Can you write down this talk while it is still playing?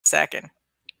second.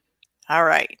 All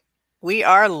right. We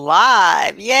are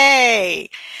live. Yay.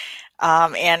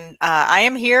 I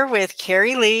am here with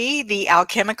Carrie Lee, the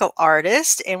alchemical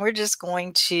artist, and we're just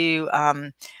going to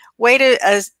wait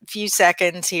a few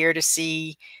seconds here to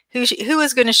see who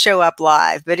is going to show up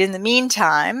live. But in the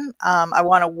meantime, I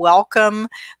want to welcome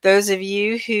those of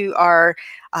you who are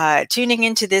tuning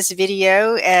into this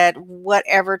video at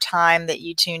whatever time that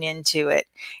you tune into it.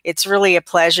 It's really a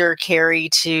pleasure, Carrie,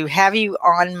 to have you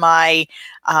on my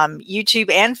YouTube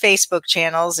and Facebook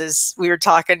channels. As we were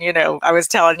talking, I was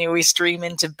telling you we stream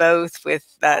into both with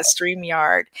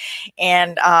StreamYard,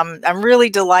 and I'm really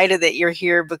delighted that you're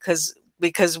here because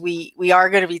we are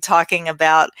going to be talking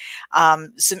about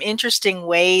some interesting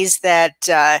ways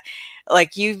that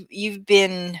like you've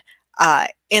been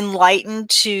enlightened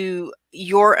to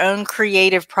your own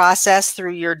creative process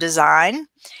through your design,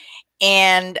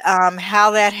 and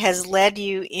how that has led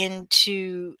you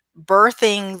into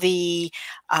birthing the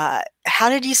how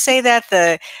did you say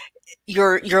that,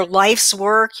 your life's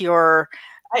work,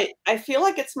 I feel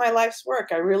like it's my life's work.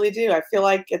 I really do. I feel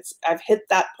like I've hit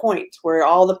that point where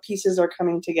all the pieces are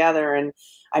coming together and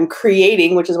I'm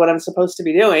creating, which is what I'm supposed to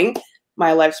be doing,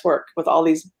 my life's work with all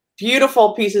these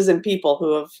beautiful pieces and people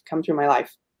who have come through my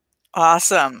life.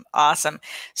 Awesome. Awesome.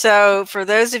 So for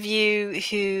those of you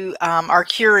who are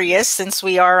curious, since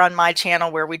we are on my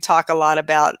channel where we talk a lot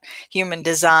about human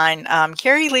design,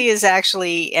 Carrie Lee is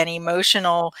actually an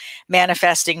emotional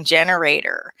manifesting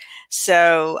generator.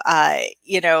 So,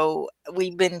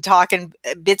 we've been talking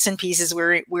bits and pieces.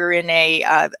 We're in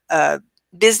a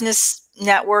business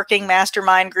networking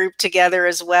mastermind group together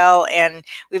as well, and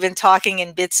we've been talking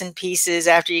in bits and pieces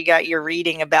after you got your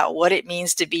reading about what it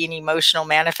means to be an emotional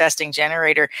manifesting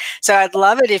generator. So I'd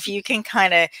love it if you can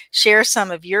kind of share some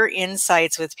of your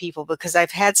insights with people, because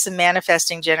I've had some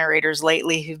manifesting generators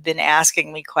lately who've been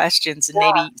asking me questions, and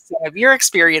maybe some of your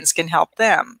experience can help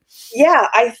them. Yeah,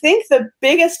 I think the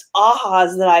biggest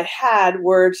ahas that I had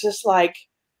were just like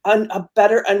a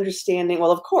better understanding,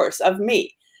 well, of course, of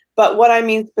me. But what I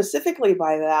mean specifically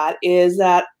by that is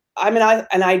that I'm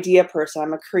an idea person.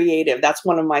 I'm a creative. That's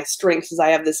one of my strengths, is I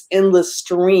have this endless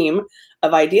stream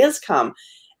of ideas come.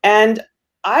 And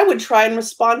I would try and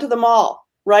respond to them all,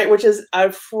 right? Which is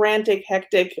a frantic,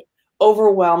 hectic,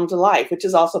 overwhelmed life, which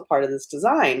is also part of this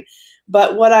design.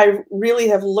 But what I really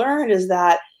have learned is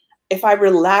that if I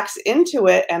relax into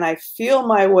it and I feel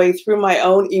my way through my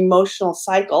own emotional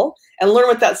cycle and learn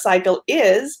what that cycle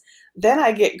is, then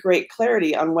I get great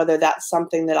clarity on whether that's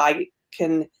something that I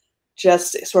can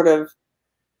just sort of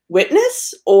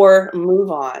witness or move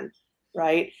on,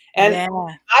 right? And Yeah.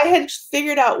 I had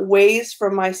figured out ways for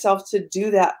myself to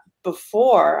do that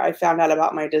before I found out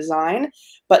about my design,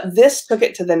 but this took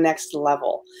it to the next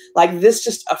level. Like, this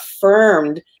just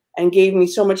affirmed and gave me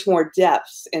so much more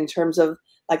depth in terms of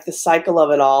like the cycle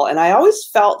of it all. And I always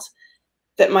felt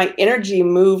that my energy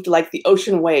moved like the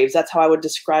ocean waves. That's how I would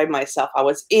describe myself. I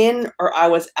was in or I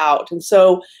was out. And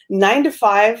so 9 to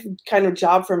 5 kind of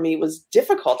job for me was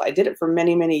difficult. I did it for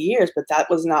many, many years, but that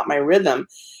was not my rhythm.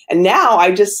 And now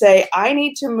I just say, I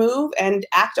need to move and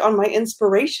act on my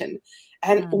inspiration.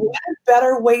 And what a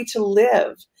better way to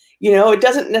live. It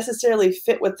doesn't necessarily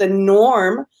fit with the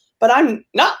norm, but I'm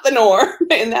not the norm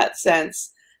in that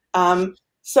sense.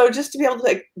 So just to be able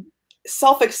to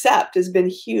self-accept has been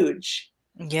huge.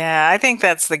 Yeah, I think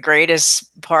that's the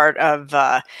greatest part of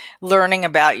learning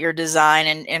about your design,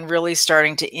 and really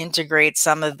starting to integrate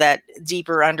some of that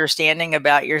deeper understanding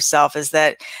about yourself, is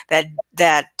that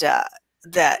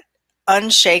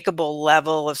unshakable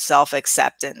level of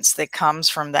self-acceptance that comes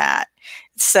from that.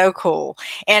 It's so cool.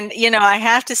 And, I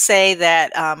have to say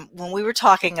that when we were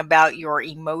talking about your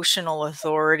emotional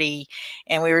authority,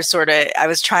 and I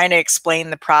was trying to explain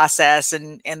the process,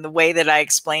 and the way that I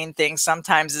explain things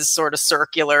sometimes is sort of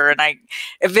circular, and I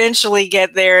eventually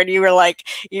get there, and you were like,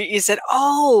 you said,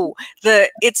 oh,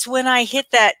 it's when I hit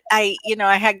that, I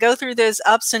go through those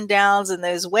ups and downs and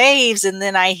those waves, and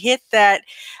then I hit that,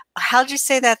 how'd you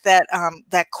say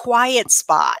that quiet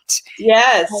spot?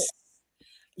 Yes.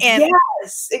 And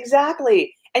yes,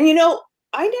 exactly. And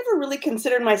I never really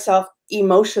considered myself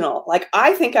emotional. Like,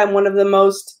 I think I'm one of the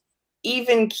most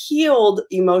even-keeled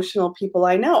emotional people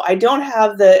I know. I don't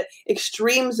have the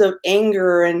extremes of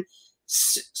anger and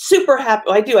super happy.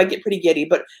 Well, I do. I get pretty giddy,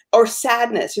 or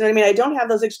sadness. You know what I mean? I don't have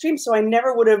those extremes, so I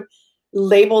never would have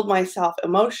labeled myself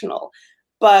emotional.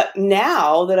 But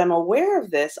now that I'm aware of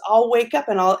this, I'll wake up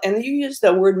and you use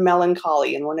the word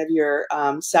melancholy in one of your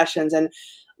sessions, and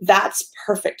that's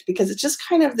perfect, because it's just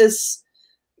kind of this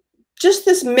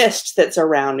mist that's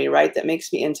around me, right? That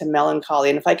makes me into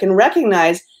melancholy. And if I can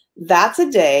recognize that's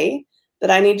a day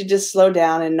that I need to just slow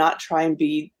down and not try and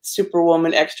be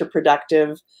superwoman, extra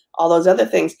productive, all those other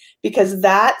things, because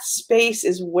that space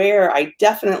is where I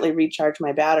definitely recharge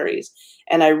my batteries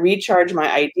and I recharge my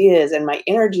ideas and my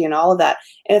energy and all of that.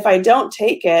 And if I don't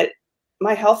take it,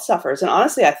 my health suffers. And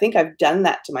honestly, I think I've done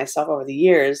that to myself over the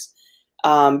years,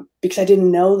 because I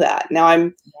didn't know that. Now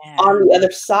I'm Yeah. on the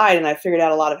other side and I figured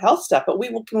out a lot of health stuff, but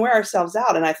can wear ourselves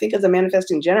out. And I think as a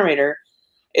manifesting generator,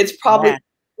 it's probably Yeah.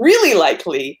 really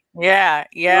likely. Yeah,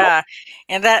 You know? yeah.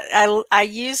 And that I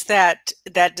use that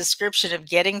description of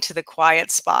getting to the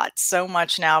quiet spot so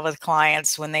much now with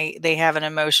clients when they have an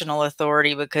emotional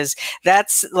authority, because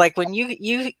that's like when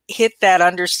you hit that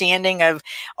understanding of,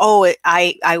 oh,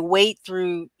 I wait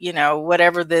through,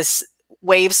 whatever this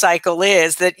wave cycle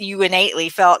is that you innately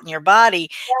felt in your body,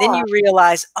 then Yeah. you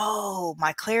realize, oh,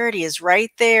 my clarity is right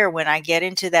there when I get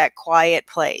into that quiet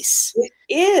place. It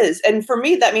is, and for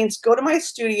me, that means go to my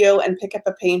studio and pick up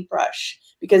a paintbrush,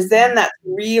 because then that's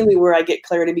really where I get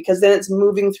clarity, because then it's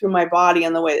moving through my body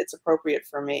in the way that's appropriate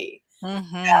for me. Yeah,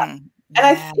 Mm-hmm. and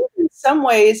I Yeah. think in some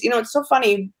ways, it's so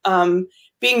funny,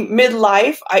 being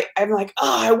midlife, I'm like,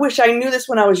 "Oh, I wish I knew this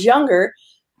when I was younger,"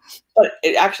 but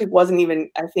it actually wasn't even,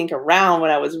 I think, around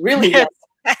when I was really Yes, young.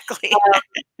 exactly.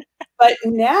 But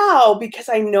now, because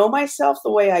I know myself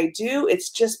the way I do, it's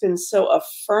just been so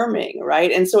affirming,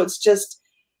 right? And so it's just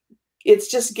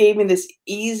gave me this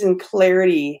ease and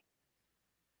clarity.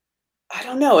 I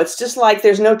don't know. It's just like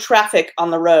there's no traffic on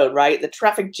the road, right? The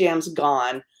traffic jam's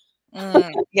gone.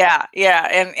 Yeah,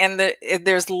 yeah,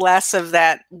 there's less of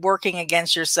that working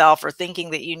against yourself or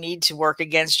thinking that you need to work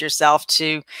against yourself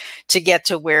to get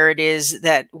to where it is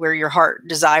that where your heart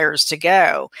desires to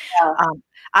go. Yeah. Um,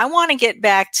 I want to get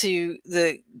back to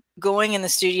the going in the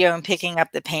studio and picking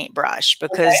up the paintbrush,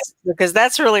 Okay. because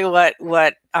that's really what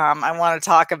I want to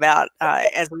talk about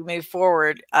as we move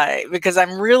forward, because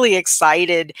I'm really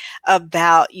excited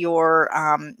about your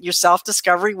self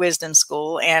discovery wisdom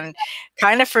school, and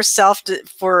kind of for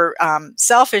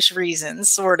selfish reasons,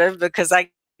 sort of, because I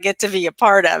get to be a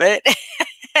part of it.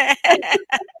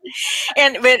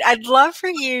 But I'd love for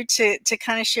you to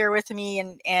kind of share with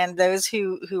me and those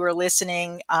who are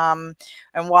listening and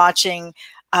watching,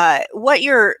 what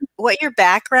your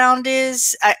background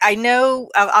is. I know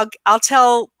I'll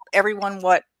tell everyone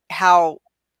how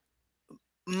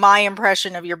my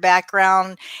impression of your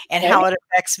background and Okay. how it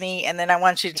affects me, and then I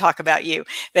want you to talk about you.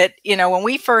 But when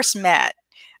we first met,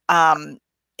 um,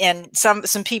 and some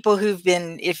people who've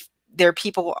been, if there are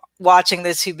people watching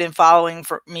this who've been following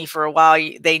me for a while,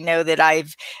 they know that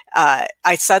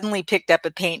I suddenly picked up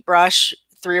a paintbrush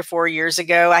 3 or 4 years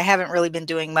ago. I haven't really been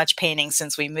doing much painting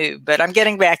since we moved, but I'm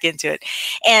getting back into it.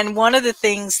 And one of the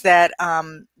things that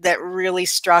really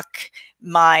struck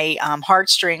my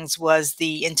heartstrings was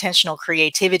the intentional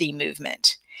creativity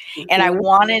movement, and I Mhm.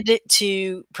 wanted it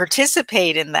to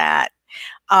participate in that.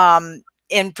 Um,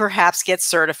 and perhaps get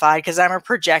certified, because I'm a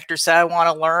projector, so I want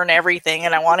to learn everything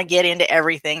and I want to get into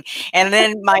everything. And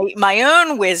then my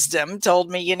own wisdom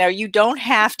told me, you don't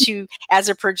have to, as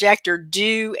a projector,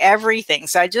 do everything.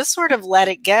 So I just sort of let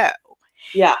it go.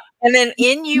 Yeah. And then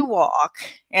in you walk,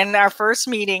 and our first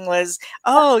meeting was,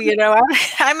 oh,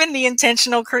 I'm in the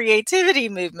intentional creativity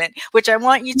movement, which I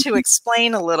want you to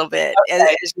explain a little bit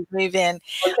Okay. as we move in.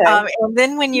 Okay. And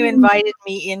then when you invited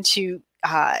me into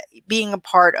being a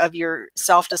part of your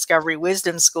self-discovery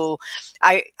wisdom school,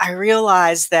 I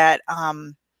realized that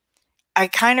I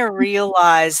kind of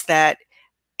realized that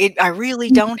I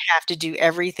really don't have to do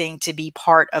everything to be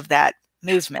part of that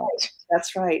Right. movement.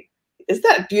 That's right. Isn't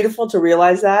that beautiful to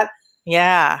realize that?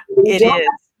 Yeah, We it don't have is.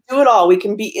 to do it all. We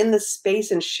can be in the space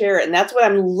and share it. And that's what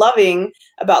I'm loving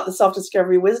about the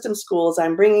Self-Discovery Wisdom Schools.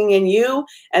 I'm bringing in you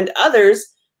and others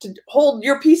to hold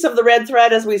your piece of the red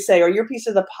thread, as we say, or your piece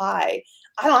of the pie.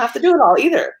 I don't have to do it all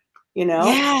either, you know?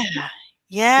 Yeah.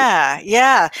 Yeah,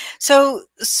 yeah. So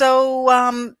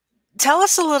tell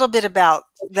us a little bit about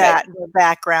Okay. that, the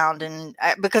background, and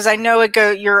because I know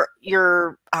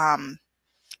your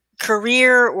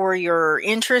career or your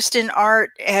interest in art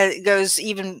goes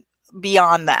even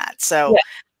beyond that. So, Yeah.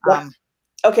 Well, um,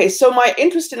 okay, so my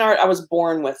interest in art, I was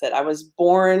born with it. I was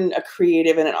born a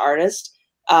creative and an artist.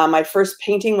 My first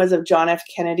painting was of John F.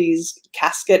 Kennedy's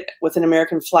casket with an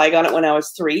American flag on it when I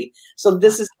was 3. So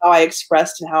this is how I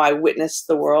expressed and how I witnessed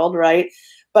the world, right?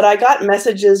 But I got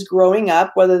messages growing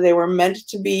up, whether they were meant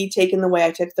to be taken the way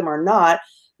I took them or not,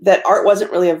 that art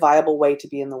wasn't really a viable way to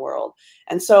be in the world.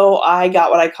 And so I got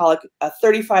what I call a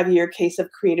 35-year case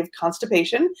of creative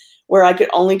constipation, where I could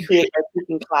only create by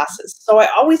taking classes. So I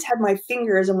always had my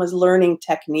fingers and was learning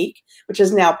technique, which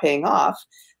is now paying off.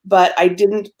 but I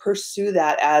didn't pursue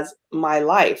that as my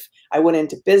life. I went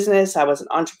into business. I was an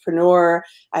entrepreneur.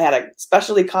 I had a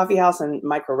specialty coffee house and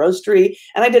micro roastery,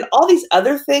 and I did all these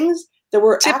other things that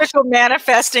were Typical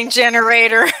manifesting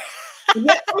generator.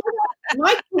 yeah,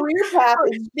 my career path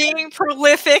is being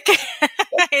prolific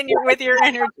and you're with your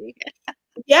energy.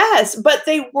 yes, but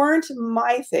they weren't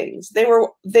my things. They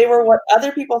were what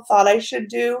other people thought I should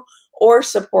do or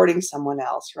supporting someone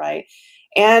else, right?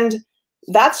 And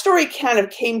that story kind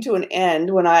of came to an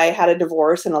end when I had a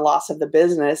divorce and a loss of the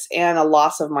business and a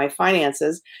loss of my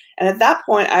finances. And at that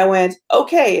point I went,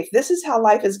 okay, if this is how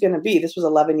life is going to be, this was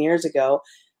 11 years ago,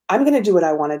 I'm going to do what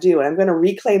I want to do, and I'm going to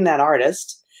reclaim that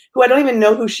artist who I don't even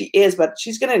know who she is, but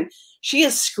she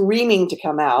is screaming to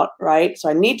come out, right? So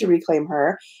I need to reclaim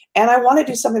her. And I want to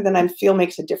do something that I feel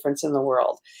makes a difference in the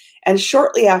world. And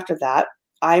shortly after that,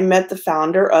 I met the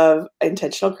founder of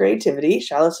Intentional Creativity,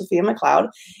 Shiloh Sophia McLeod,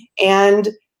 and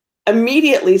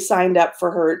immediately signed up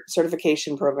for her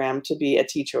certification program to be a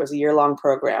teacher. It was a year-long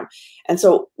program. And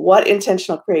so what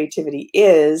intentional creativity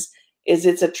is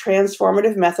it's a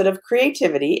transformative method of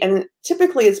creativity. And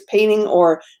typically it's painting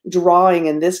or drawing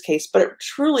in this case, but it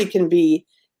truly can be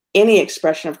any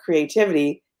expression of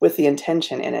creativity with the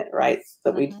intention in it, right?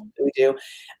 That we do.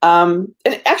 And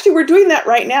actually, we're doing that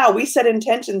right now. We set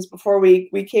intentions before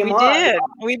we came We on. did.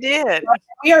 We did.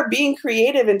 We are being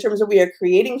creative in terms of we are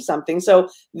creating something. So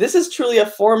this is truly a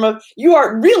form of, you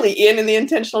are really in the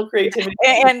intentional creativity.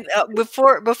 And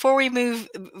before we move,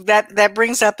 that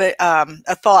brings up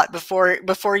a thought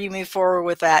before you move forward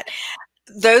with that.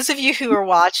 Those of you who are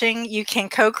watching, you can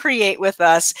co-create with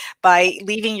us by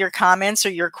leaving your comments or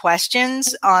your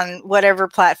questions on whatever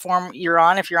platform you're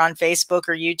on. If you're on Facebook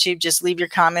or YouTube, just leave your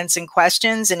comments and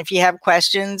questions. And if you have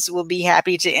questions, we'll be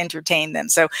happy to entertain them.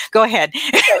 So go ahead.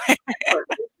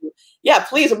 Yeah,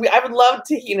 please. I would love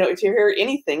to, to hear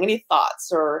anything, any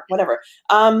thoughts or whatever.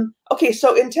 Okay,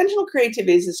 so intentional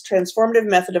creativity is this transformative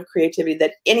method of creativity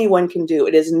that anyone can do.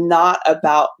 It is not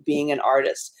about being an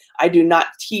artist. I do not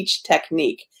teach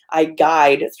technique. I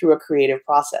guide through a creative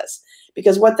process,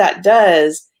 because what that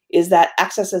does is that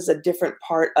accesses a different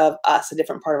part of us, a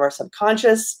different part of our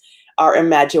subconscious, our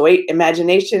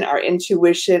imagination, our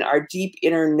intuition, our deep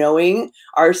inner knowing,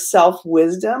 our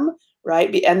self-wisdom,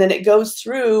 right? And then it goes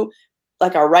through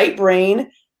like our right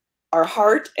brain, our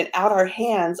heart, and out our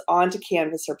hands onto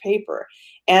canvas or paper.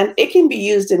 And it can be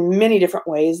used in many different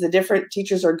ways. The different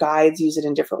teachers or guides use it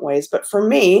in different ways. But for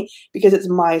me, because it's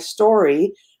my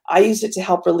story, I use it to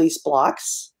help release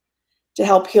blocks, to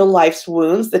help heal life's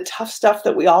wounds, the tough stuff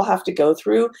that we all have to go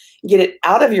through, get it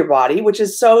out of your body, which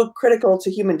is so critical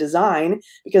to human design,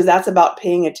 because that's about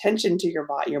paying attention to your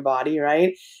body,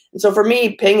 right? And so for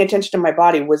me, paying attention to my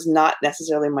body was not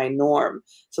necessarily my norm.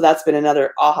 So that's been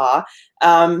another aha.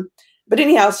 But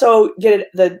anyhow, so get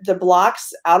the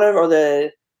blocks out of, or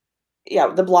the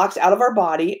blocks out of our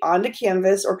body onto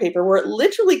canvas or paper where it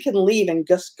literally can leave and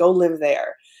just go live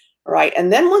there. Right.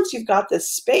 And then once you've got this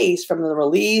space from the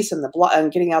release and the blood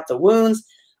and getting out the wounds,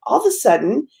 all of a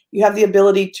sudden you have the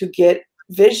ability to get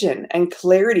vision and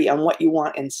clarity on what you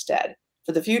want instead,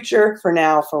 for the future, for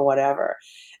now, for whatever.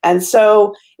 And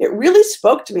so it really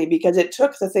spoke to me, because it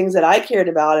took the things that I cared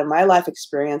about in my life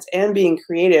experience and being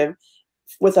creative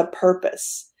with a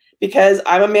purpose. Because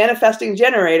I'm a manifesting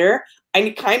generator,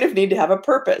 I kind of need to have a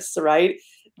purpose, right?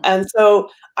 And so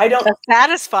I don't, a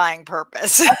satisfying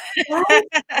purpose.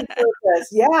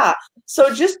 Yeah.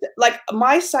 So just like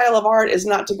my style of art is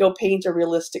not to go paint a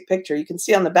realistic picture. You can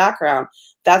see on the background,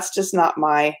 that's just not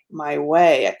my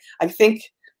way. I think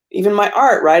even my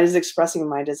art, right, is expressing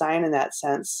my design in that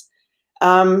sense.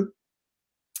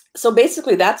 So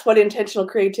basically that's what intentional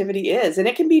creativity is. And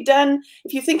it can be done,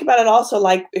 if you think about it also,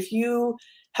 like if you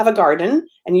have a garden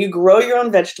and you grow your own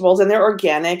vegetables and they're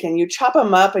organic and you chop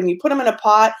them up and you put them in a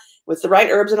pot with the right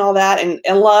herbs and all that, and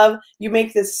love, you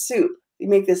make this soup. You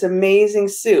make this amazing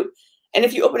soup. And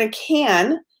if you open a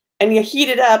can and you heat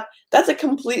it up, that's a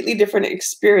completely different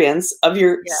experience of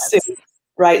your soup,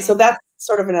 right? Mm-hmm. So that's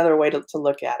sort of another way to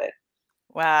look at it.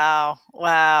 Wow.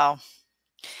 Wow.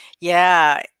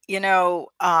 Yeah. I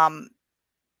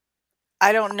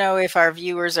don't know if our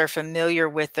viewers are familiar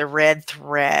with the red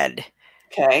thread.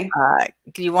 Okay.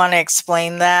 Do you want to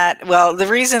explain that? Well, the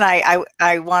reason I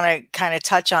want to kind of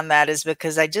touch on that is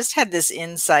because I just had this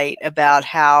insight about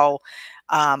how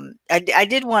I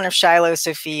did one of Shiloh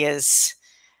Sophia's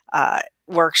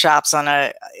workshops on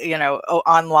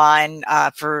online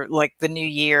for like the new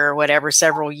year or whatever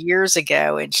several years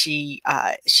ago, and she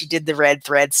did the red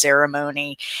thread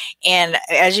ceremony. And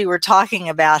as you were talking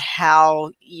about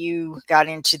how you got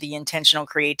into the intentional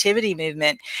creativity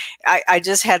movement, I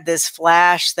just had this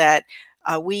flash that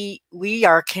we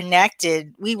are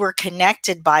connected. We were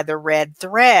connected by the red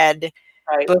thread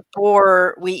Right.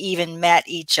 before we even met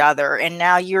each other. And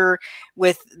now you're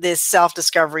with this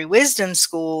self-discovery wisdom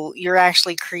school, you're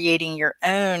actually creating your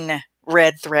own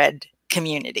red thread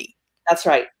community. That's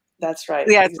right. That's right.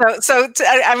 Yeah.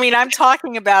 I mean, I'm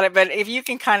talking about it, but if you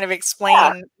can kind of Yeah.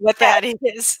 explain what Yeah. that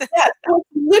is. Yeah, so it's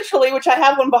literally, which I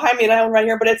have one behind me and I have one right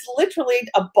here, but it's literally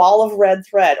a ball of red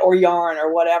thread or yarn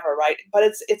or whatever, right? But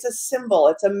it's a symbol,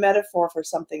 it's a metaphor for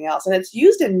something else, and it's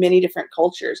used in many different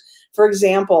cultures. For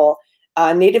example,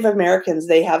 Native Americans,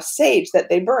 they have sage that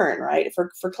they burn, right,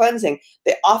 for cleansing.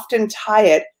 They often tie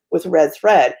it with red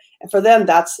thread, and for them,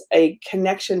 that's a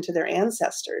connection to their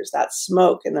ancestors. That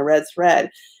smoke and the red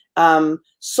thread.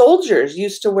 Soldiers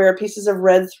used to wear pieces of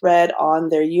red thread on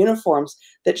their uniforms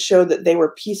that showed that they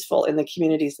were peaceful in the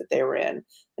communities that they were in.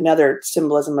 Another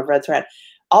symbolism of red thread.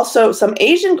 Also, some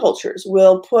Asian cultures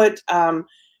will put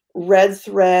red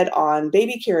thread on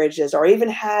baby carriages, or even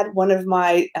had one of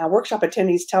my workshop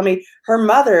attendees tell me her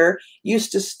mother used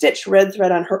to stitch red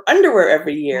thread on her underwear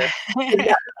every year. So that was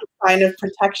a sign of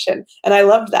protection. And I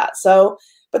loved that. So,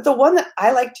 but the one that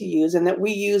I like to use and that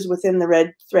we use within the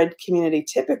red thread community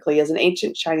typically is an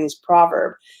ancient Chinese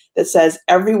proverb that says,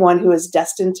 everyone who is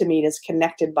destined to meet is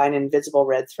connected by an invisible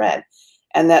red thread.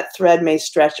 And that thread may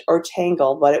stretch or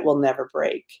tangle, but it will never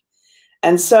break.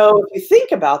 And so if you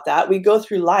think about that, we go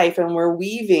through life and we're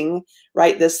weaving,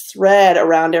 right, this thread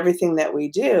around everything that we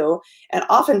do. And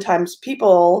oftentimes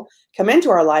people come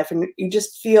into our life and you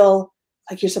just feel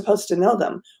like you're supposed to know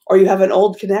them, or you have an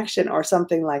old connection or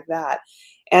something like that.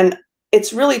 And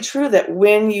it's really true that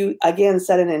when you, again,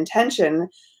 set an intention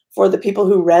for the people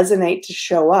who resonate to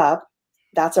show up,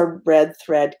 that's a red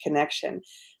thread connection.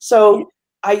 So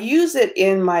I use it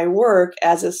in my work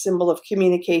as a symbol of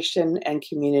communication and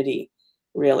community,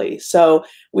 really. So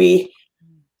we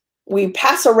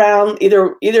pass around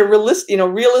either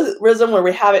realism where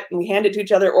we have it and we hand it to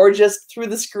each other, or just through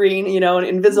the screen, an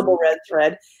invisible red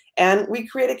thread. And we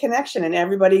create a connection, and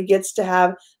everybody gets to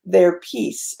have their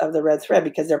piece of the red thread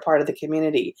because they're part of the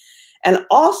community. And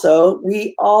also,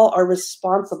 we all are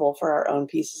responsible for our own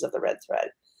pieces of the red thread,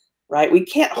 right? We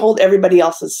can't hold everybody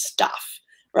else's stuff,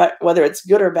 right? Whether it's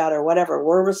good or bad or whatever,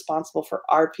 we're responsible for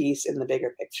our piece in the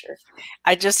bigger picture.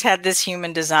 I just had this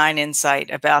human design insight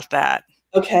about that.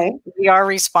 Okay. We are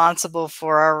responsible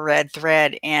for our red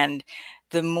thread, and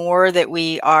the more that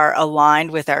we are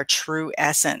aligned with our true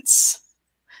essence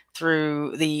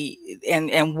through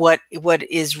and what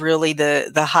is really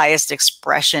the highest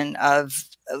expression of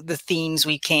the themes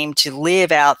we came to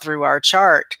live out through our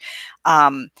chart,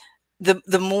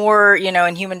 the more,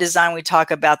 in human design, we talk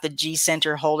about the G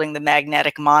center holding the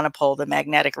magnetic monopole, the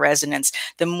magnetic resonance,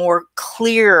 the more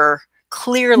clearly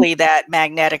that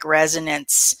magnetic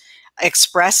resonance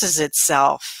expresses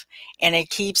itself, and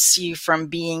it keeps you from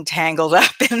being tangled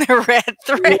up in the red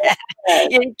thread.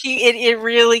 It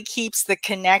really keeps the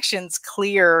connections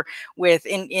clear with,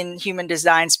 in human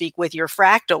design speak, with your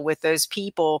fractal, with those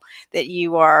people that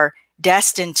you are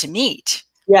destined to meet.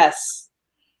 Yes.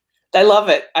 I love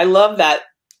it. I love that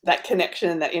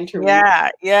connection and that interweave.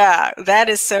 Yeah, that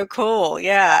is so cool.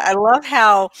 Yeah, I love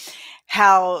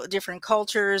how different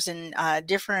cultures and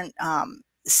different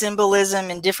symbolism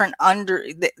and different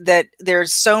that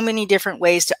there's so many different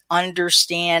ways to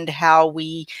understand how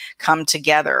we come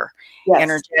together. Yes.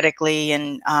 Energetically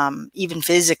and even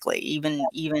physically,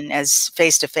 even as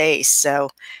face to face. So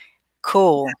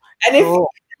cool. And if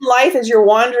life, as you're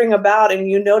wandering about and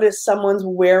you notice someone's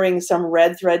wearing some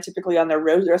red thread, typically on their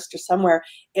wrist or somewhere,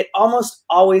 it almost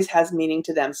always has meaning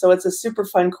to them. So it's a super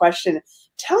fun question.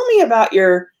 Tell me about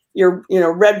your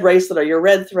red bracelet or your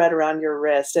red thread around your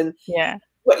wrist. And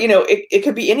it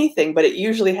could be anything, but it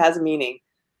usually has meaning.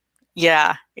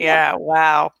 Yeah.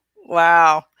 Wow.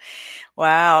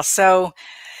 So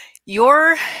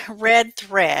your red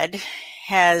thread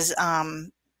has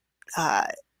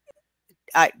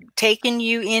taken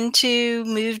you into,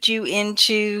 moved you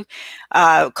into,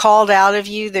 called out of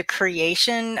you the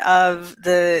creation of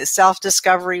the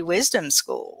Self-Discovery Wisdom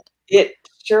School. It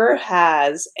sure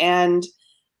has. And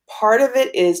part of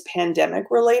it is pandemic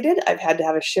related. I've had to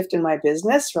have a shift in my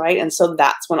business, right? And so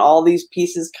that's when all these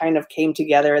pieces kind of came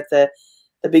together at the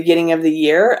beginning of the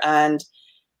year. And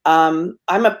I'm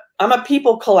a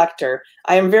people collector.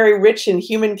 I am very rich in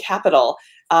human capital.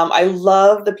 I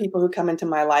love the people who come into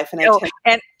my life,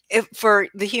 and for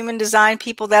the human design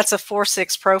people, that's a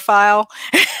 4-6 profile.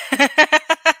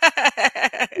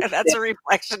 That's a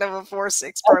reflection of a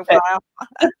 4-6 Okay. profile.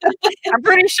 I'm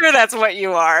pretty sure that's what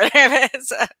you are. I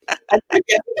think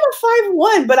I'm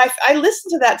 5'1", but I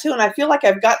listen to that too, and I feel like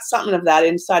I've got something of that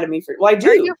inside of me. Well, I Are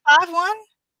do. you 5'1"?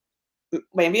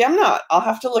 Maybe I'm not. I'll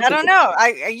have to look I at don't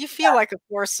this. know. You feel like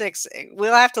a 4-6.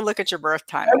 We'll have to look at your birth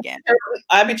time again.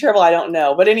 I'd be terrible. I don't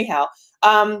know. But anyhow,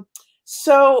 um,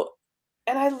 so,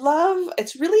 and I love,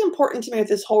 it's really important to me with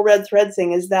this whole red thread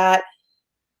thing is that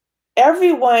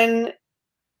everyone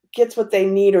gets what they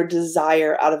need or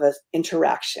desire out of an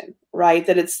interaction, right?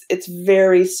 That it's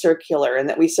very circular and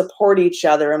that we support each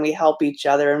other and we help each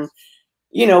other. And,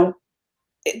 you know,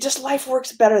 it just life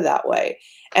works better that way.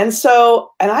 And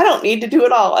so, and I don't need to do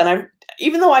it all. And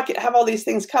even though I could have all these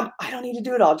things come, I don't need to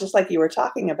do it all, just like you were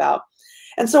talking about.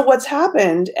 And so what's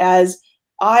happened as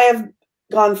I have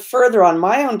gone further on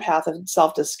my own path of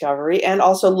self-discovery and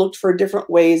also looked for different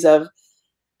ways of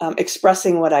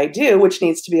expressing what I do, which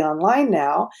needs to be online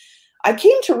now, I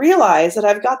came to realize that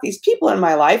I've got these people in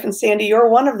my life, and Sandy, you're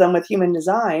one of them with human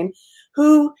design,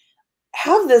 who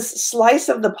have this slice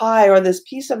of the pie or this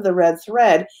piece of the red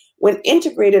thread, when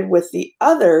integrated with the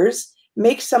others,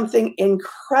 make something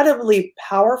incredibly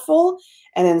powerful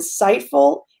and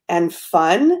insightful and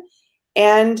fun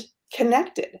and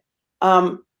connected.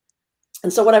 And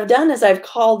so what I've done is I've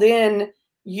called in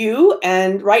you,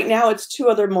 and right now it's 2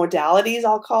 other modalities,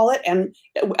 I'll call it, and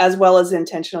as well as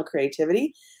intentional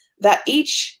creativity, that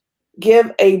each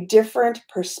give a different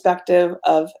perspective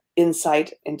of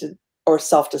insight into or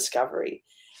self-discovery.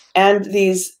 And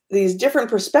these different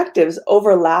perspectives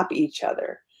overlap each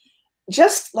other,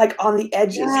 just like on the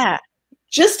edges, Yeah.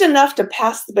 just enough to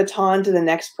pass the baton to the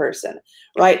next person,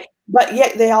 right? But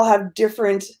yet they all have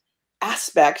different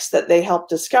aspects that they help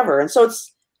discover. And so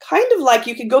it's kind of like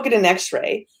you could go get an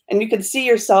x-ray and you can see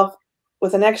yourself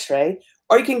with an x-ray,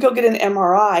 or you can go get an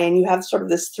MRI and you have sort of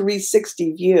this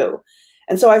 360 view.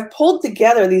 And so I've pulled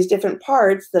together these different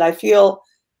parts that I feel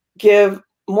give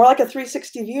more like a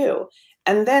 360 view.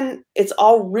 And then it's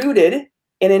all rooted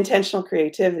in intentional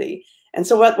creativity. And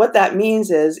so what that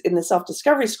means is in the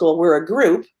self-discovery school, we're a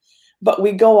group, but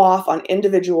we go off on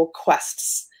individual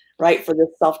quests, right, for this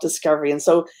self-discovery. And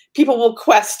so people will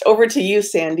quest over to you,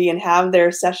 Sandy, and have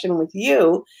their session with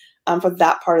you for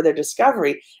that part of their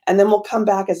discovery. And then we'll come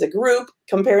back as a group,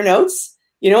 compare notes,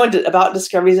 about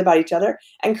discoveries about each other,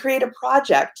 and create a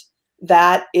project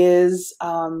that is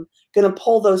going to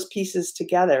pull those pieces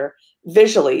together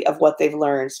visually of what they've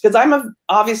learned. Because I'm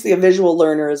obviously a visual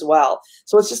learner as well.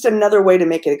 So it's just another way to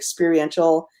make it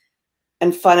experiential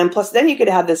and fun. And plus, then you could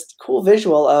have this cool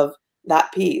visual of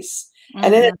that piece. Mm-hmm.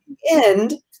 And then at the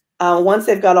end, once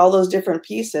they've got all those different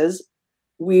pieces,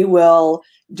 we will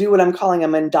do what I'm calling a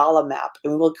mandala map.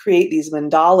 And we'll create these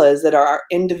mandalas that are our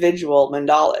individual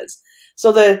mandalas.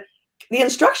 So the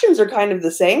instructions are kind of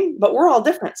the same, but we're all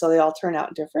different. So they all turn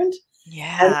out different.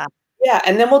 Yeah.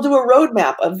 And then we'll do a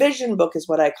roadmap. A vision book is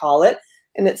what I call it.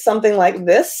 And it's something like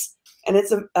this. And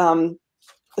it's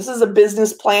this is a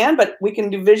business plan, but we can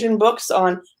do vision books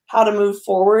on how to move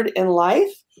forward in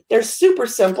life. They're super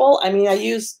simple. I mean, I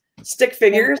use stick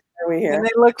figures. And they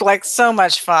look like so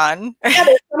much fun. Yeah,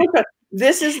 they're so much fun.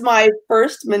 This is my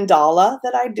first mandala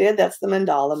that I did. That's the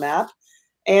mandala map.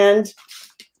 And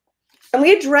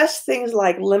we address things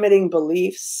like limiting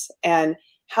beliefs and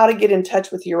how to get in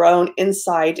touch with your own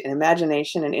insight and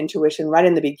imagination and intuition right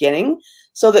in the beginning,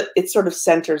 so that it sort of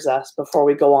centers us before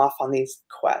we go off on these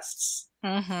quests.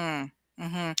 Mm-hmm.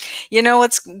 Mm-hmm. You know,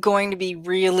 what's going to be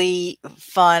really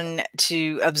fun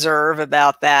to observe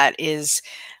about that is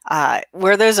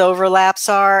where those overlaps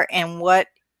are and what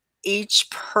each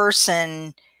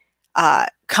person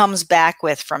comes back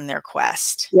with from their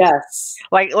quest. Yes.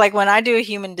 Like when I do a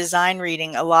human design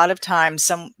reading, a lot of times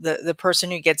the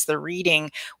person who gets the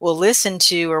reading will listen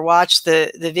to or watch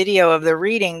the video of the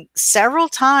reading several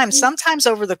times, sometimes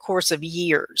over the course of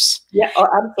years. Yeah,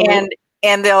 absolutely.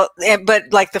 But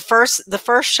like the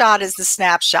first shot is the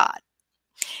snapshot.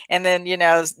 And then,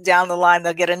 down the line,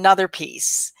 they'll get another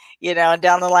piece. And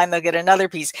down the line, they'll get another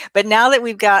piece. But now that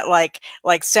we've got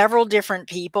like several different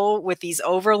people with these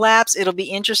overlaps, it'll be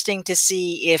interesting to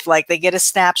see if like they get a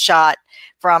snapshot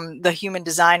from the human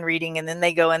design reading, and then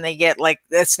they go and they get like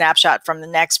a snapshot from the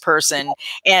next person.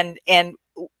 And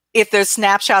if those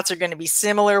snapshots are going to be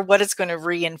similar, what it's going to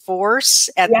reinforce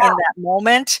in that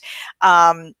moment,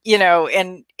 and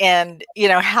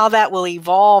how that will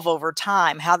evolve over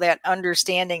time, how that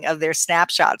understanding of their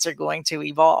snapshots are going to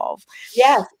evolve.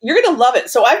 Yes, you're going to love it.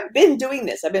 So I've been doing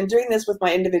this. I've been doing this with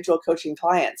my individual coaching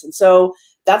clients. And so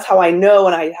that's how I know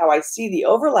and how I see the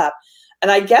overlap.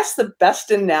 And I guess the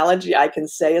best analogy I can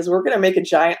say is we're going to make a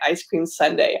giant ice cream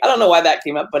sundae. I don't know why that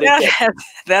came up, but it Yeah, did.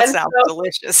 that And sounds so,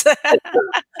 delicious.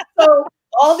 so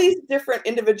all these different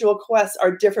individual quests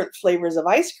are different flavors of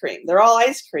ice cream. They're all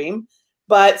ice cream,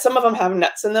 but some of them have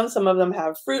nuts in them. Some of them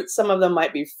have fruit. Some of them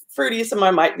might be fruity. Some of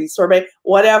them might be sorbet,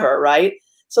 whatever, right?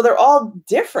 So they're all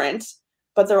different,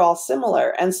 but they're all similar.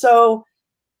 And so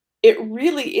it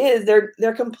really is,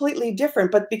 they're completely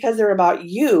different, but because they're about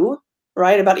you,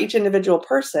 right, about each individual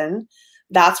person,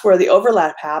 that's where the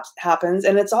overlap happens.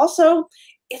 And it's also,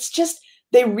 it's just,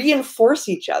 they reinforce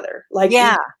each other. Like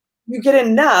Yeah. you get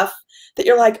enough that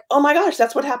you're like, oh my gosh,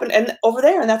 that's what happened and over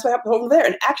there, and that's what happened over there.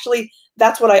 And actually,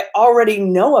 that's what I already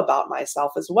know about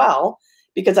myself as well,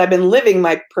 because I've been living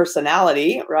my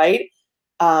personality, right?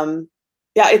 Um,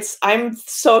 yeah, I'm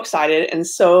so excited and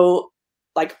so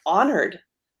like honored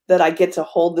that I get to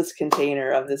hold this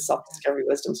container of this self-discovery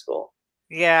wisdom school.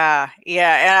 Yeah,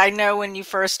 yeah, and I know when you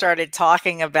first started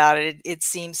talking about it, it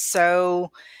seemed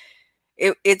so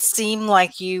it seemed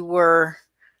like you were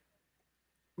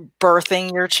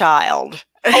birthing your child.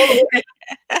 Oh,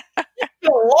 a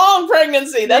long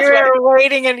pregnancy. That's right. You're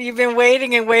waiting and you've been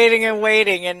waiting and waiting and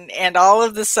waiting, and all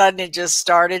of the sudden it just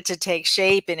started to take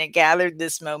shape and it gathered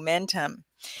this momentum.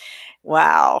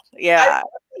 Wow. I Yeah. love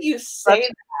that you Such say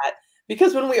that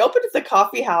because when we opened the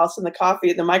coffee house and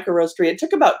the micro roastery, it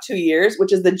took about 2 years,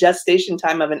 which is the gestation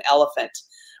time of an elephant,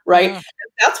 right? mm,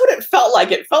 That's what it felt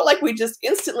like. It felt like we just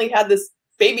instantly had this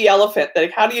baby elephant.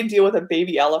 Like, how do you deal with a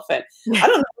baby elephant? I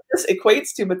don't know what this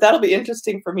equates to, but that'll be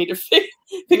interesting for me to figure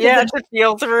yeah, that to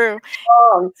feel through.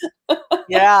 out.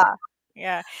 Yeah.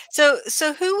 Yeah. So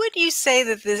who would you say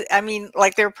that this I mean,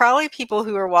 like there are probably people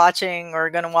who are watching or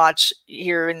going to watch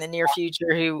here in the near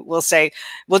future who will say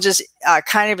will just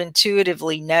kind of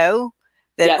intuitively know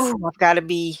that Yes. oh, I've got to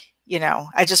be,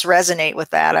 I just resonate with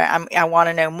that. I want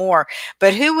to know more.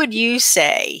 But who would you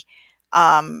say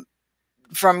um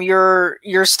from your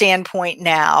standpoint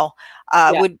now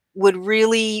Yeah. would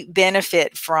really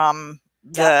benefit from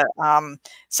Yeah. the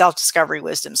self-discovery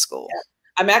wisdom school? Yeah.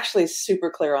 I'm actually super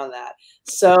clear on that.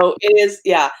 So it is,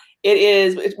 yeah, it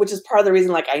is, which is part of the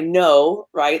reason, like, I know,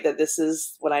 right, that this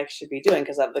is what I should be doing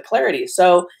because of the clarity.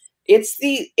 So it's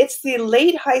the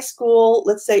late high school,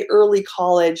 let's say early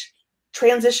college,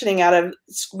 transitioning out of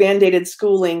mandated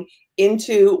schooling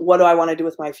into what do I want to do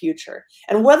with my future,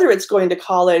 and whether it's going to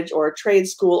college or trade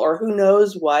school or who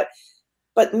knows what,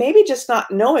 but maybe just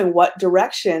not knowing what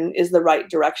direction is the right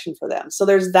direction for them. So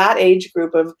there's that age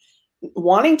group of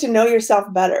wanting to know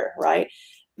yourself better, right?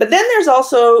 But then there's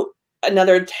also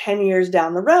another 10 years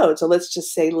down the road. So let's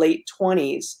just say late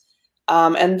 20s.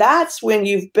 And that's when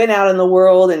you've been out in the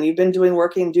world and you've been doing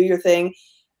working, do your thing.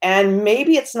 And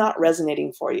maybe it's not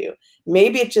resonating for you.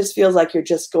 Maybe it just feels like you're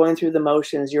just going through the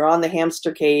motions. You're on the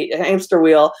hamster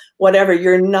wheel, whatever.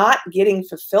 You're not getting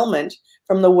fulfillment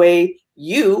from the way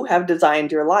you have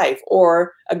designed your life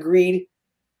or agreed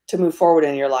to move forward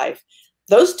in your life.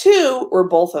 Those two were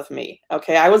both of me.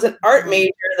 Okay. I was an art Mm,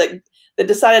 major that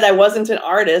decided I wasn't an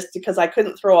artist because I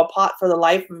couldn't throw a pot for the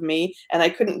life of me and I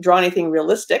couldn't draw anything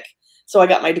realistic. So I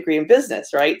got my degree in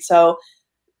business, right? So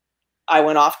I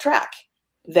went off track.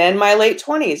 Then my late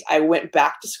 20s, I went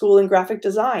back to school in graphic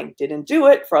design. Didn't do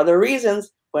it for other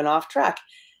reasons, went off track.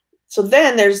 So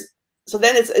then there's so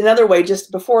then it's another way,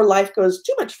 just before life goes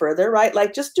too much further, right?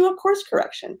 Like just do a course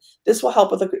correction. This will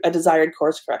help with a desired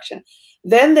course correction.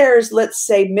 Then there's, let's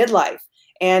say, midlife,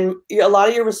 and a lot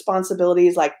of your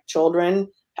responsibilities, like children,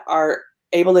 are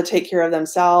able to take care of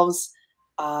themselves.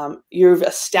 You've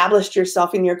established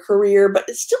yourself in your career, but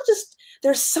it's still just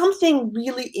there's something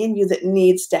really in you that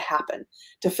needs to happen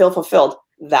to feel fulfilled.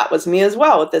 That was me as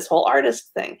well with this whole artist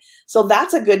thing. So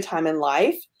that's a good time in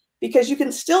life because you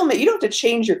can still make, you don't have to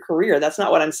change your career. That's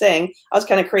not what I'm saying. I was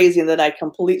kind of crazy in that I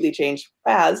completely changed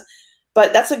paths,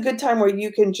 but that's a good time where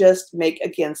you can just make,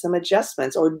 again, some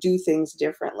adjustments or do things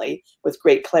differently with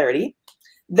great clarity.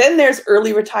 Then there's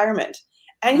early retirement,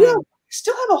 and you mm,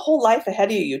 still have a whole life ahead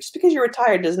of you. Just because you're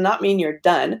retired does not mean you're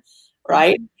done,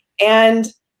 right? mhm.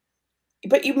 And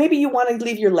but maybe you want to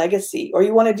leave your legacy, or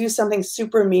you want to do something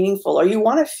super meaningful, or you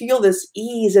want to feel this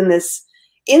ease and this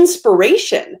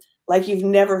inspiration like you've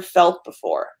never felt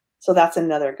before. So that's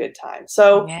another good time.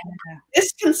 So Yeah.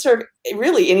 this can serve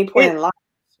really any point It in life.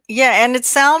 Yeah, and it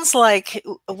sounds like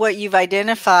what you've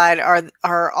identified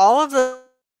are all of the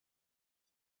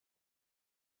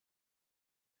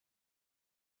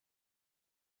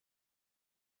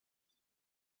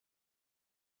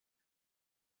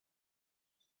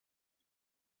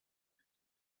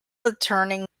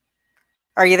turning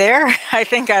Are you there? I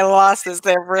think I lost us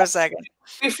there for a second.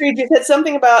 We freed you. Said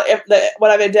something about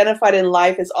what I've identified in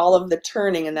life is all of the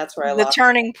turning, and that's where I The lost.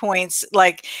 turning points,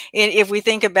 like if we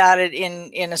think about it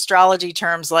in astrology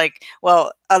terms, like,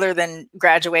 well, other than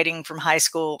graduating from high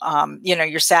school, you know,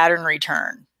 your Saturn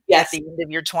return at Yes. the end of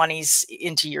your 20s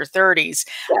into your 30s,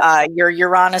 Yes. your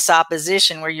Uranus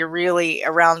opposition, where you're really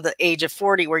around the age of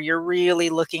 40, where you're really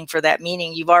looking for that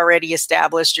meaning. You've already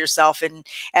established yourself in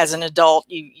as an adult.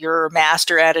 You're a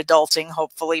master at adulting,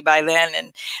 hopefully by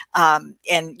then,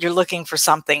 and you're looking for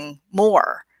something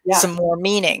more, Yeah. some more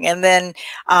meaning. And then,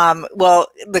 well,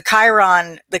 the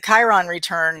Chiron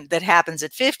return that happens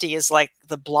at 50 is like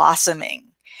the blossoming,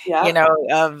 you Yeah. know,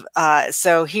 of,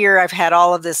 so here I've had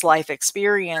all of this life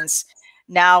experience.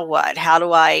 Now what? How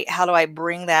do I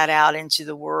bring that out into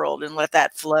the world and let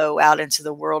that flow out into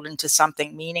the world into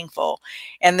something meaningful?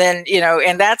 And then, you know,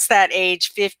 and that's that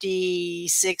age 50,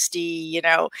 60, you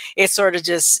know, it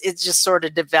just sort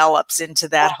of develops into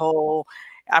that whole,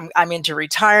 I'm into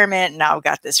retirement, and now I've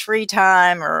got this free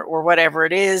time, or whatever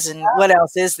it is, and what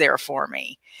else is there for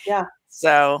me? Yeah.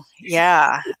 So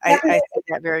yeah, I see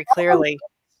that very clearly.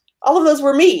 All of those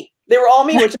were me. They were all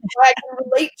me, which is why I can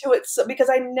relate to it, so,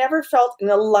 because I never felt in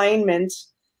alignment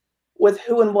with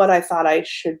who and what I thought I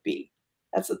should be.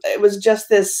 It was just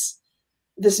this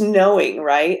knowing,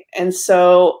 right? And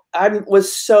so I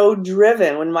was so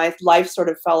driven when my life sort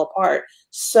of fell apart,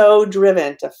 so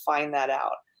driven to find that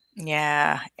out.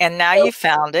 Yeah, and now So, you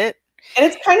found it. and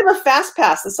it's kind of a fast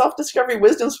pass. The Self-Discovery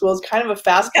Wisdom School is kind of a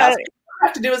fast pass. Yeah. I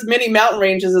have to do as many mountain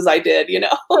ranges as I did, you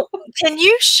know? Can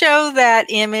you show that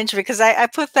image? Because I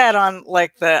put that on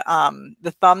like the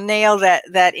thumbnail,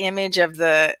 that image of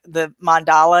the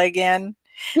mandala again.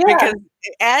 Yeah. Because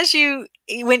as you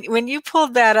when you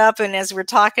pulled that up, and as we're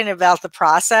talking about the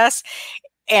process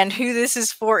and who this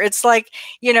is for, it's like,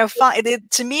 you know,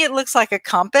 to me it looks like a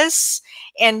compass,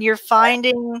 and you're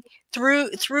finding through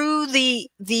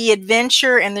the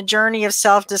adventure and the journey of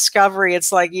self-discovery.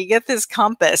 It's like you get this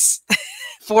compass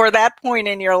for that point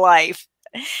in your life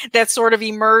that sort of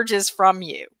emerges from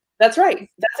you. That's right.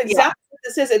 That's Yeah. exactly what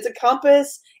this is. It's a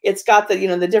compass. It's got the,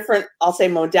 the different, I'll say,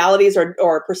 modalities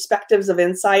or perspectives of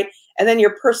insight, and then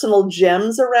your personal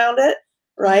gems around it,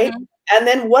 right? Mhm. And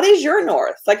then what is your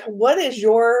north? Like, what is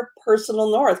your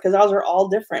personal north? Because those are all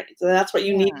different. So that's what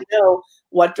you need Mm. to know,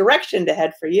 what direction to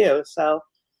head for you. So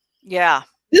Yeah.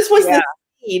 this was Yeah. the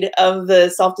seed of the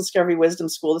Self-Discovery Wisdom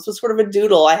School. This was sort of a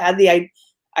doodle. I had the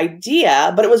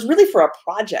idea, but it was really for a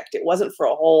project. It wasn't for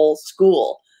a whole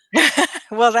school.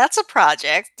 Well, that's a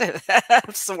project of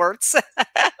sorts. But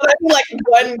I feel like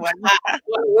one class,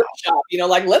 one workshop,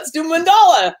 like, let's do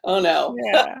mandala. Oh no.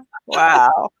 Yeah.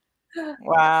 Wow.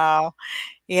 Wow.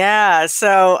 Yeah.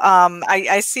 So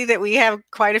I see that we have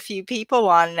quite a few people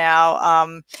on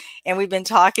now, and we've been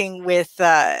talking with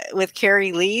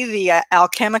Carrie Lee, the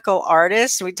alchemical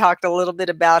artist. We talked a little bit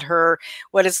about her,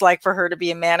 what it's like for her to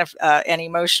be an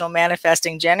emotional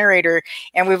manifesting generator,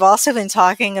 and we've also been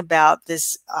talking about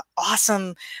this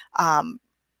awesome.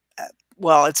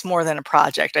 Well, it's more than a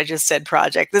project. I just said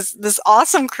project. This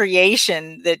awesome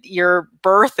creation that you're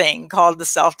birthing called the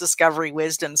Self-Discovery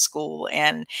Wisdom School,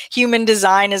 and human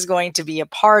design is going to be a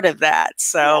part of that.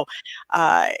 So,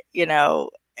 you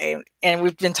know, and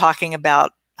we've been talking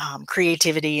about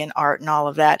creativity and art and all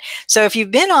of that. So if you've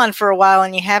been on for a while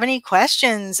and you have any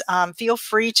questions, feel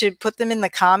free to put them in the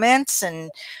comments,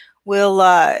 and we'll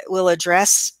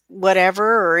address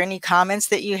whatever, or any comments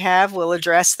that you have. We'll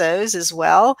address those as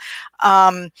well.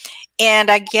 And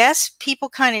I guess people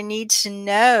kind of need to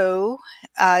know,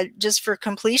 just for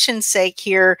completion's sake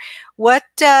here, what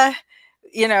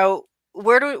you know,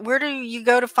 where do you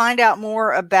go to find out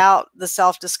more about the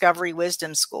Self-Discovery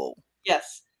Wisdom School?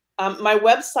 Yes. My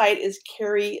website is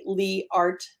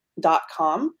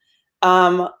carrieleeart.com.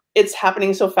 It's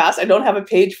happening so fast. I don't have a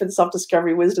page for the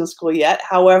Self-Discovery Wisdom School yet.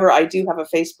 However, I do have a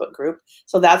Facebook group.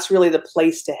 So that's really the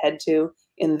place to head to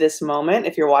in this moment,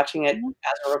 if you're watching it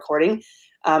as a recording.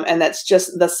 And that's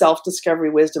just the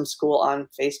Self-Discovery Wisdom School on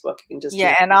Facebook. You can just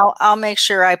Yeah, and I'll make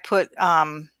sure I put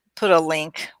a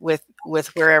link with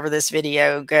wherever this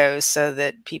video goes, so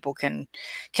that people can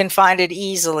find it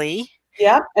easily.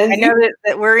 Yeah. I And know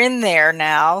that we're in there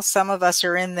now. Some of us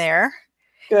are in there.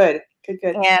 good, good,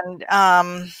 good. And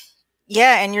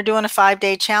yeah, and you're doing a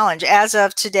 5-day challenge as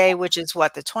of today, which is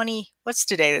what, what's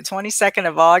today, the 22nd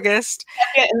of August?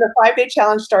 And the 5-day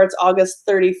challenge starts August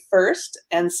 31st.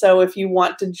 And so if you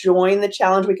want to join the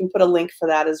challenge, we can put a link for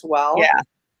that as well. Yeah.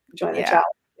 Join the challenge.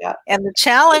 Yeah. And the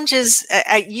challenge is,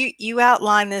 you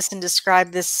outline this and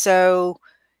describe this so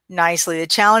nicely. The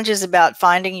challenge is about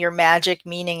finding your magic,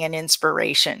 meaning, and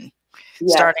inspiration.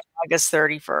 Yes. starting August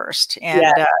 31st.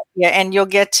 Yes. And yeah, and you'll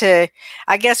get to,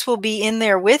 I guess we'll be in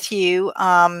there with you.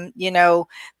 You know,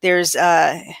 there's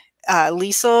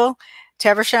Liesl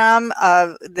Teversham,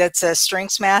 that's a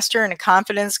strengths master and a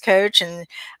confidence coach, and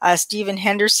Stephen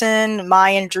Henderson,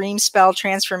 Mayan dream spell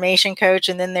transformation coach,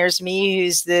 and then there's me,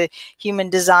 who's the human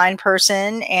design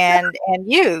person, and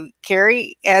you,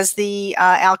 Carrie, as the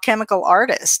alchemical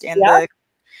artist, and Yeah. the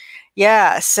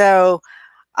yeah. So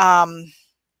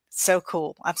so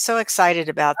cool. I'm so excited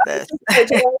about this.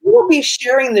 We'll be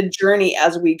sharing the journey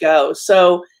as we go.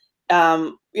 So,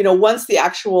 you know, once the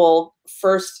actual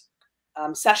first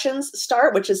sessions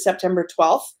start, which is September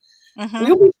 12th,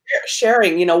 we'll be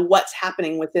sharing, you know, what's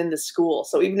happening within the school.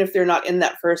 So even if they're not in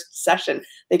that first session,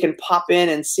 they can pop in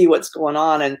and see what's going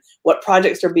on and what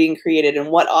projects are being created and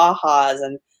what ahas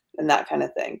and that kind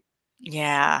of thing.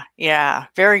 Yeah, yeah,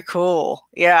 very cool.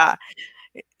 Yeah,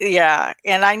 yeah.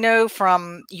 And I know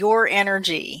from your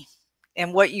energy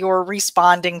and what you're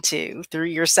responding to through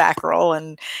your sacral,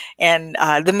 and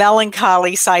the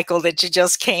melancholy cycle that you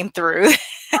just came through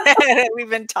that we've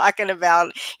been talking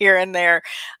about here and there.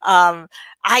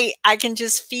 I can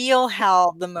just feel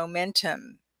how the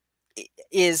momentum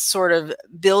is sort of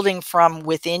building from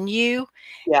within you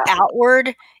Yeah.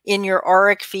 outward in your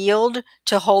auric field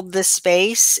to hold this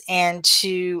space and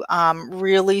to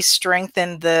really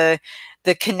strengthen the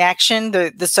connection,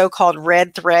 the so-called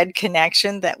red thread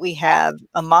connection that we have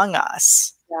among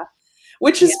us. Yeah.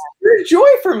 Which Yeah, is pure joy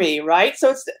for me, right?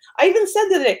 So it's, I even said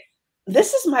the other day,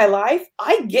 this is my life.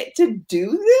 I get to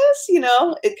do this, you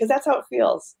know, because that's how it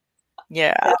feels.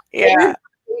 yeah, That yeah. layered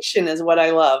creation is what I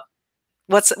love.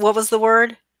 What was the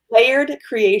word? Layered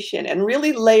creation, and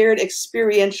really layered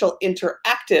experiential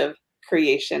interactive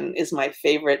creation is my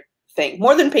favorite thing.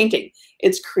 More than painting,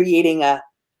 it's creating a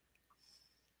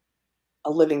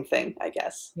living thing, I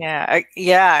guess. Yeah,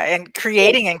 yeah, and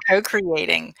creating and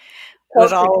co-creating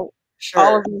with Co-create, all of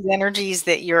sure. these energies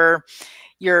that you're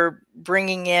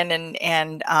bringing in,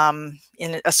 and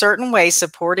in a certain way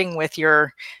supporting with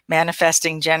your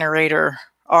manifesting generator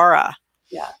aura.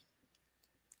 Yeah.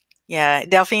 Yeah,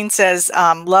 Delphine says,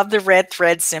 love the red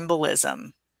thread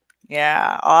symbolism.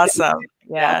 Yeah, awesome.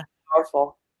 Yeah. Yeah,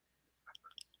 Powerful.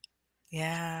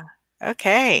 yeah.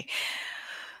 Okay.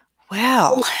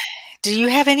 Well, do you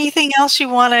have anything else you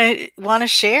want to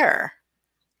share?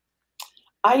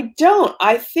 I don't.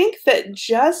 I think that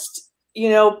just, you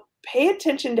know, pay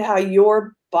attention to how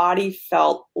your body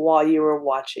felt while you were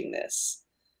watching this,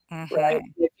 right?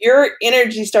 Mm-hmm. If your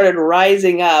energy started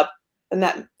rising up,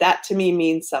 then that to me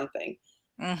means something.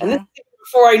 And this Mm-hmm. is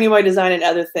before I knew my design and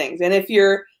other things. And if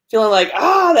you're feeling like,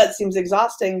 ah, that seems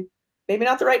exhausting, maybe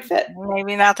not the right fit.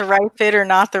 Maybe not the right fit or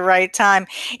not the right time.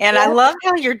 And I Yeah. love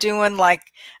how you're doing like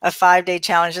a 5-day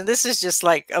challenge. And this is just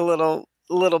like a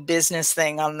little business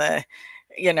thing on the,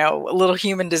 you know, a little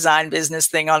human design business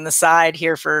thing on the side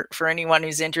here for anyone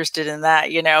who's interested in that,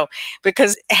 you know,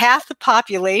 because half the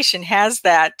population has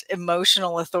that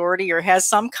emotional authority or has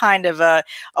some kind of a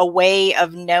way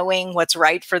of knowing what's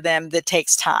right for them that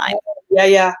takes time. Yeah,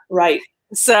 yeah, right.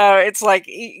 So it's like,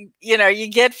 you know, you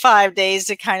get 5 days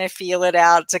to kind of feel it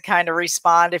out, to kind of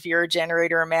respond if you're a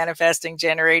generator or manifesting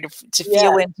generator, to Yeah,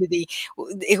 feel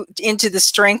into the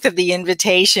strength of the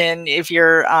invitation if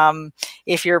you're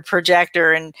a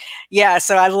projector. And yeah,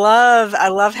 so I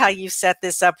love how you set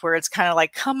this up where it's kind of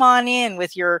like, come on in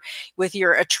with your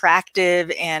attractive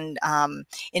and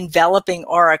enveloping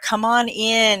aura. Come on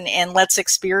in and let's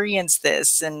experience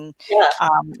this. And yeah,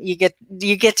 you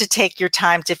get to take your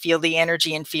time to feel the energy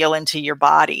and feel into your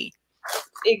body.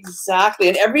 exactly.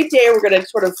 And every day we're going to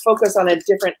sort of focus on a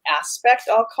different aspect,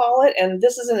 I'll call it. And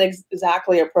this isn't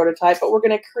exactly a prototype, but we're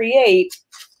going to create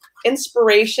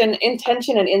inspiration,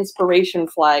 intention, and inspiration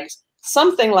flags,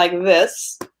 something like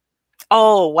this.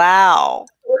 Oh, wow.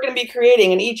 We're going to be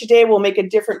creating, and each day we'll make a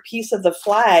different piece of the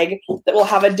flag that will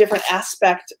have a different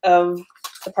aspect of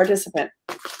the participant.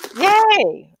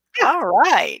 Yay. Yeah. All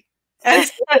right.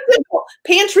 It's simple.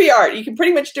 Pantry art. You can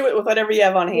pretty much do it with whatever you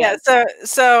have on Yeah, hand.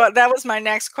 so that was my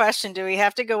next question. Do we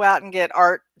have to go out and get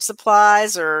art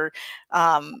supplies, or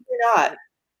You're not.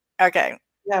 okay.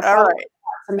 Yeah, All probably right.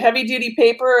 some heavy duty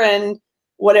paper and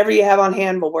whatever you have on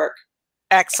hand will work.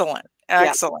 Excellent. Yeah,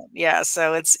 Excellent. Yeah,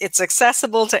 so it's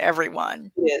accessible to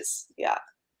everyone. it is. Yeah.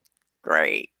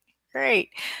 Great. Great.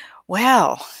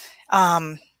 Well,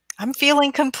 I'm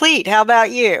feeling complete. How about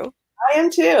you? I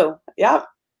am too. Yep.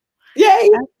 Yay!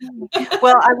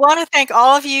 Well, I want to thank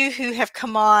all of you who have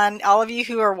come on, all of you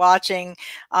who are watching.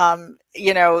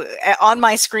 You know, on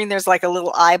my screen, there's like a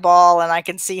little eyeball and I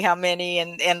can see how many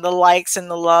and the likes and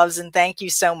the loves. And thank you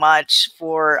so much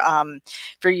for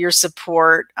your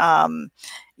support.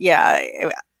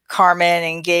 Yeah, Carmen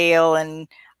and Gail and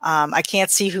I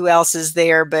can't see who else is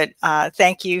there, but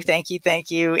thank you, thank you, thank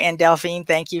you. And Delphine,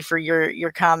 thank you for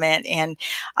your comment. And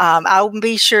I'll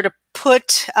be sure to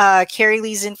put Carrie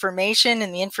Lee's information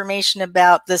and the information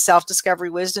about the Self-Discovery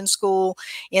Wisdom School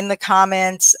in the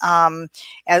comments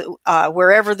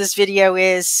wherever this video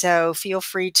is. So feel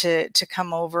free to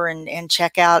come over and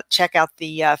check out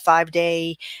the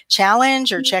 5-day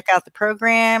challenge, or check out the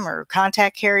program, or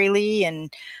contact Carrie Lee,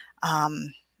 and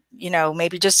you know,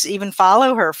 maybe just even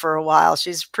follow her for a while.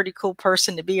 She's a pretty cool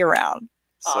person to be around.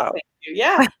 So thank you.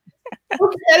 Yeah.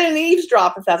 Look at an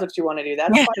eavesdrop if that's what you want to do.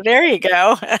 That's fine. There you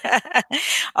go.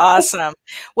 Awesome.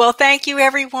 Well, thank you,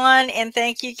 everyone. And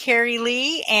thank you, Carrie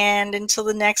Lee. And until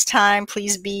the next time,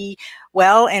 please be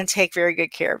well and take very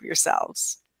good care of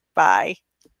yourselves. Bye.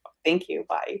 Thank you.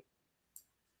 Bye.